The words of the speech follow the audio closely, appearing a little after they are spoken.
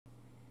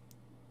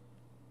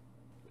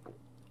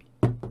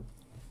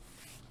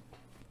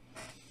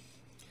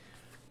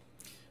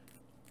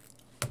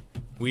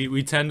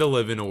We tend to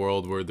live in a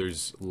world where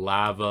there's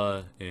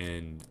lava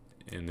and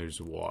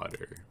there's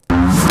water.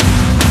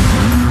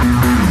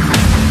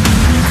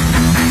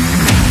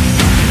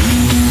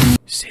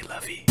 C'est la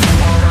vie.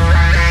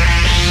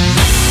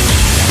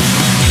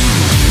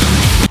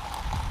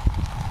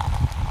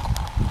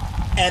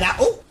 And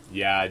oh!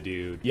 Yeah,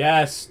 dude.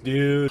 Yes,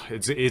 dude.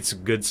 It's a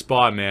good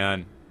spot,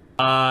 man.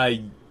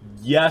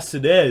 Yes,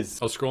 it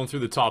is. I was scrolling through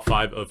the top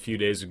 5 a few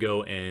days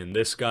ago, and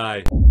this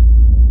guy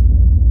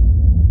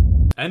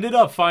ended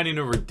up finding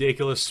a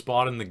ridiculous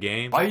spot in the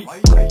game.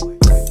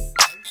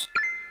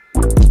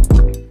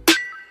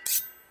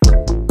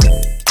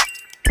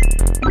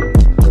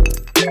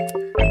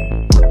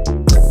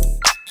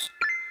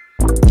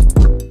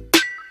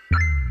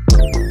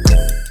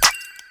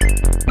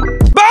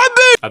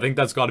 I think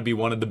that's got to be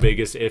one of the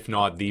biggest, if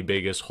not the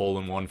biggest,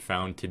 hole-in-one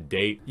found to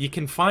date. You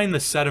can find the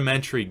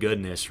sedimentary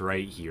goodness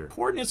right here.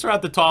 Coordinates are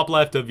at the top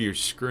left of your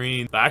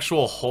screen. The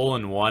actual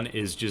hole-in-one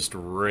is just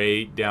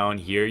right down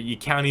here. You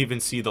can't even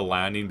see the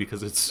landing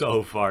because it's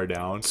so far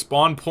down.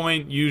 Spawn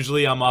point,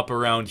 usually I'm up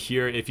around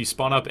here. If you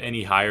spawn up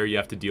any higher, you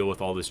have to deal with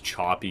all this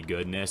choppy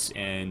goodness,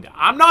 and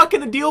I'm not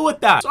going to deal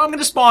with that. So I'm going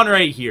to spawn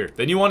right here.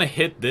 Then you want to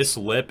hit this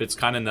lip. It's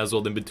kind of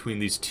nuzzled in between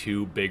these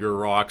two bigger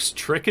rocks.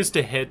 Trick is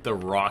to hit the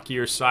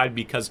rockier side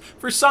because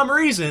for some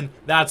reason,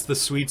 that's the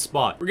sweet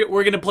spot.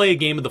 We're gonna play a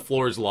game of the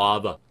floor is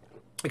lava.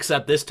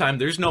 Except this time,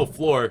 there's no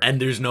floor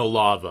and there's no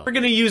lava. We're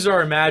gonna use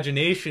our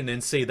imagination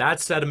and say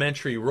that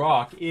sedimentary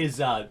rock is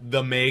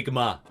the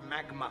magma.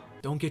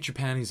 Don't get your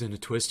panties in a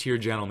twist here,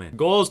 gentlemen. The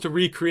goal is to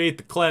recreate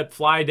the clip,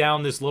 fly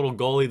down this little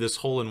gully, this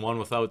hole-in-one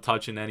without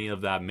touching any of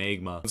that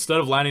magma. Instead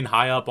of landing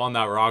high up on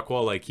that rock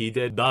wall like he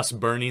did, thus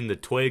burning the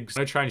twigs,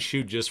 I'm gonna try and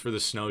shoot just for the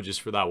snow, just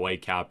for that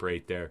white cap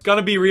right there. It's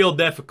gonna be real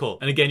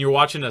difficult. And again, you're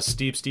watching a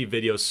steep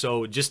video,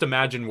 so just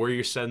imagine where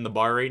you're setting the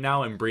bar right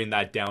now and bring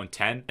that down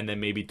 10 and then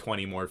maybe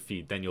 20 more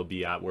feet. Then you'll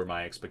be at where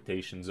my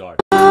expectations are.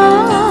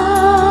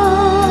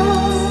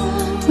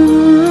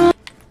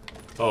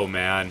 Oh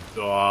man,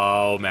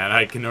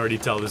 I can already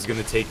tell this is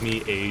gonna take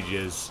me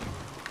ages.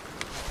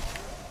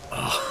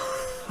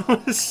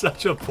 Oh,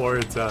 such a poor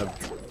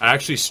attempt. I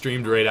actually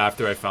streamed right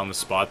after I found the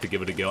spot to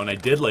give it a go, and I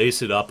did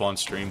lace it up on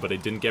stream, but I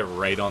didn't get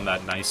right on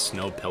that nice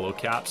snow pillow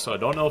cap, so I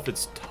don't know if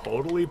it's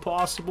totally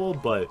possible,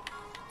 but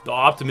the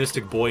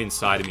optimistic boy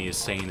inside of me is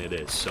saying it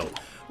is, so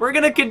we're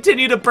gonna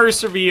continue to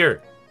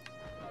persevere.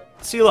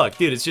 See, look,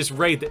 dude, it's just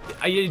right there.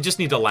 I just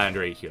need to land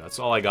right here. That's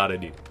all I gotta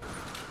do.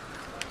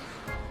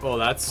 Oh,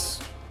 that's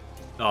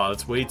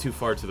way too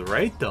far to the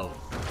right, though.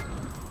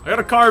 I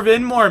gotta carve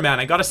in more, man.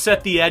 I gotta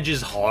set the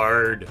edges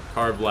hard.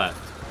 Carve left.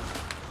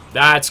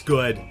 That's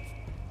good.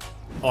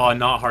 Oh,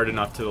 not hard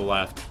enough to the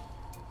left.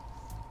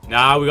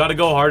 Nah, we gotta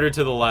go harder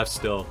to the left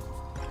still.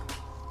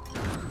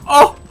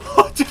 Oh!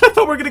 Dude, I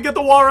thought we were gonna get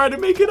the wall ride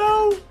and make it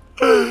out.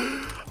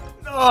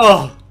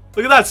 Oh,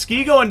 look at that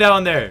ski going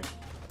down there.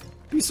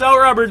 Peace out,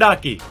 rubber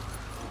ducky.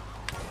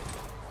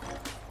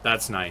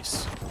 That's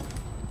nice.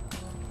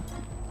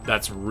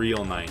 That's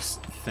real nice.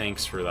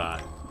 Thanks for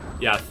that.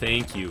 Yeah,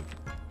 thank you.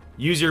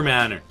 Use your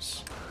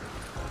manners.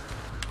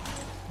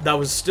 That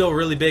was still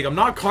really big. I'm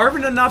not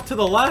carving enough to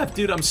the left,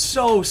 dude. I'm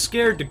so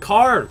scared to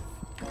carve.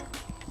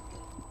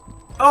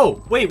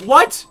 Oh, wait,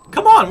 what?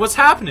 Come on, what's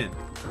happening?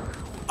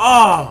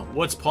 Oh,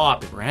 what's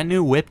popping? Brand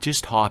new whip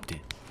just hopped in.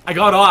 I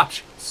got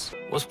options.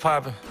 What's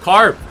poppin'?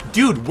 Carve.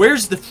 Dude,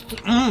 where's the...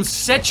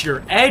 set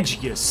your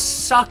edge, you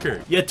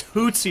sucker. You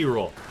Tootsie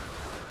Roll.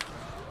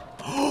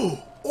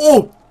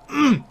 Oh,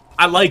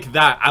 I like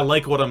that. I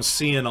like what I'm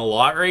seeing a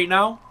lot right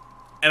now.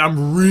 And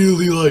I'm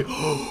really like...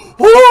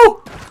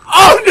 Oh!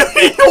 Oh, no,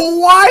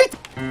 what?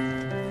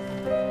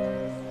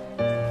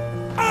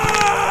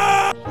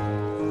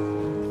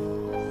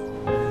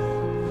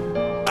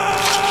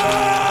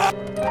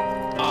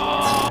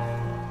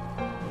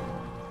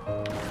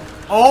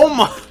 Oh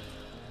my...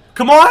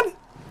 Come on!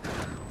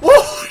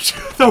 Oh, I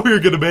thought we were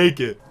gonna make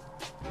it.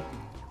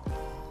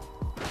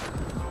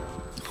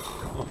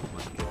 Oh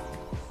my God.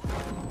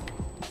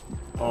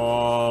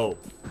 Oh.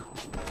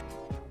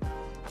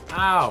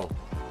 Ow.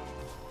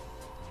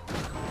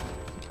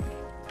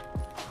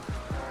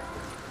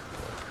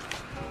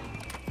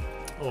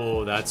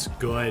 Oh, that's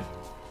good.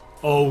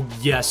 Oh,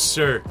 yes,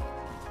 sir.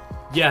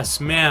 Yes,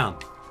 ma'am.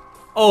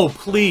 Oh,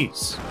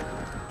 please.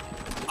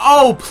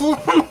 Oh,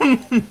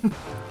 please.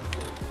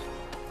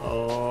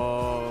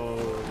 Oh.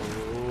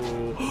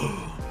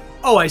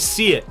 Oh, I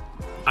see it.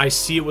 I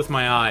see it with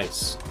my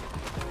eyes.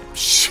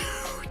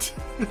 Shoot.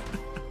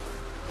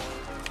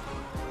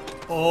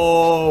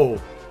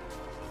 Oh.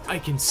 I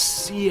can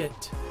see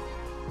it.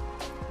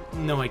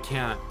 No, I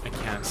can't. I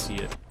can't see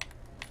it.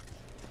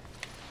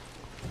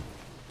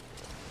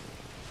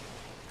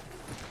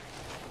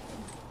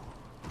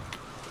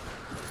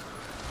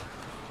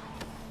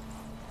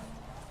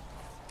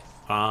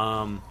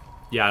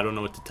 Yeah, I don't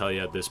know what to tell you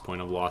at this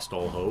point. I've lost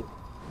all hope.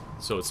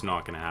 So it's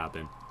not gonna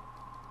happen.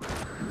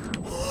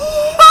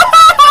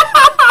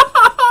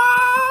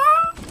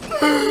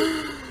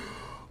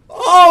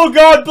 Oh,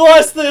 God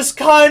bless this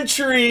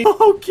country!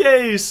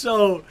 Okay,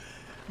 so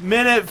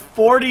Minute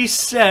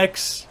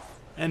 46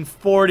 and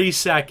 40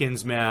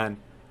 seconds, man.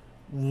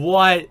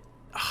 What?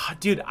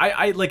 Dude,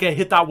 I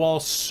hit that wall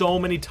so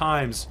many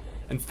times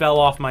and fell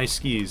off my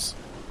skis.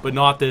 But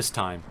not this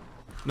time.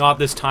 Not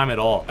this time at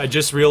all. I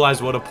just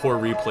realized what a poor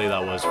replay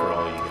that was for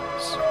all you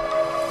guys.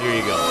 Here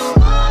you go.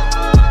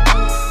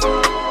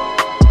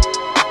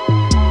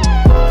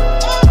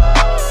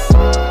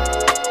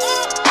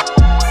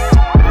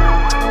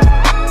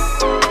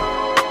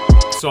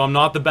 So I'm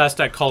not the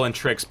best at calling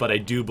tricks, but I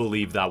do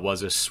believe that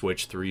was a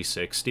Switch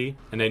 360.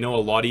 And I know a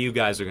lot of you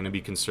guys are going to be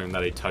concerned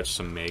that I touched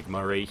some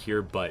magma right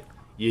here, but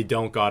you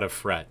don't gotta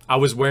fret. I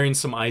was wearing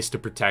some ice to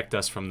protect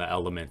us from the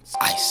elements.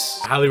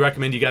 Ice. I highly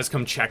recommend you guys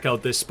come check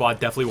out this spot.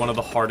 Definitely one of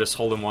the hardest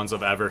hole-in-ones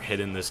I've ever hit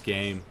in this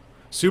game.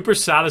 Super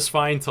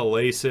satisfying to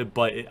lace it,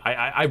 but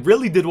I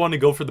really did want to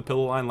go for the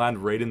pillow line, land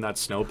right in that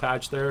snow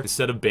patch there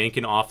instead of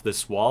banking off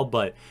this wall.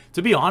 But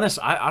to be honest,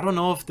 I don't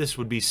know if this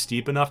would be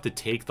steep enough to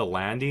take the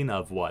landing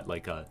of what,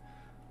 like a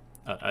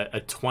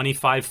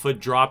 25-foot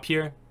drop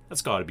here.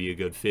 That's gotta be a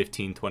good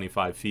 15,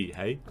 25 feet,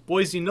 hey?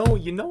 Boys, you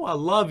know I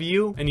love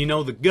you, and you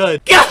know the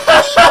good.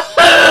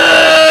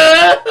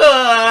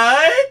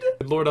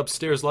 Lord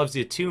upstairs loves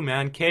you too,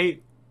 man.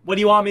 Kate, what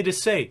do you want me to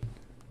say?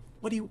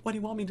 What do you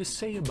want me to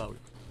say about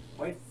it?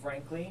 Quite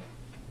frankly,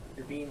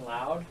 you're being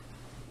loud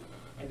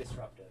and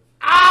disruptive.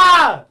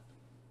 Ah!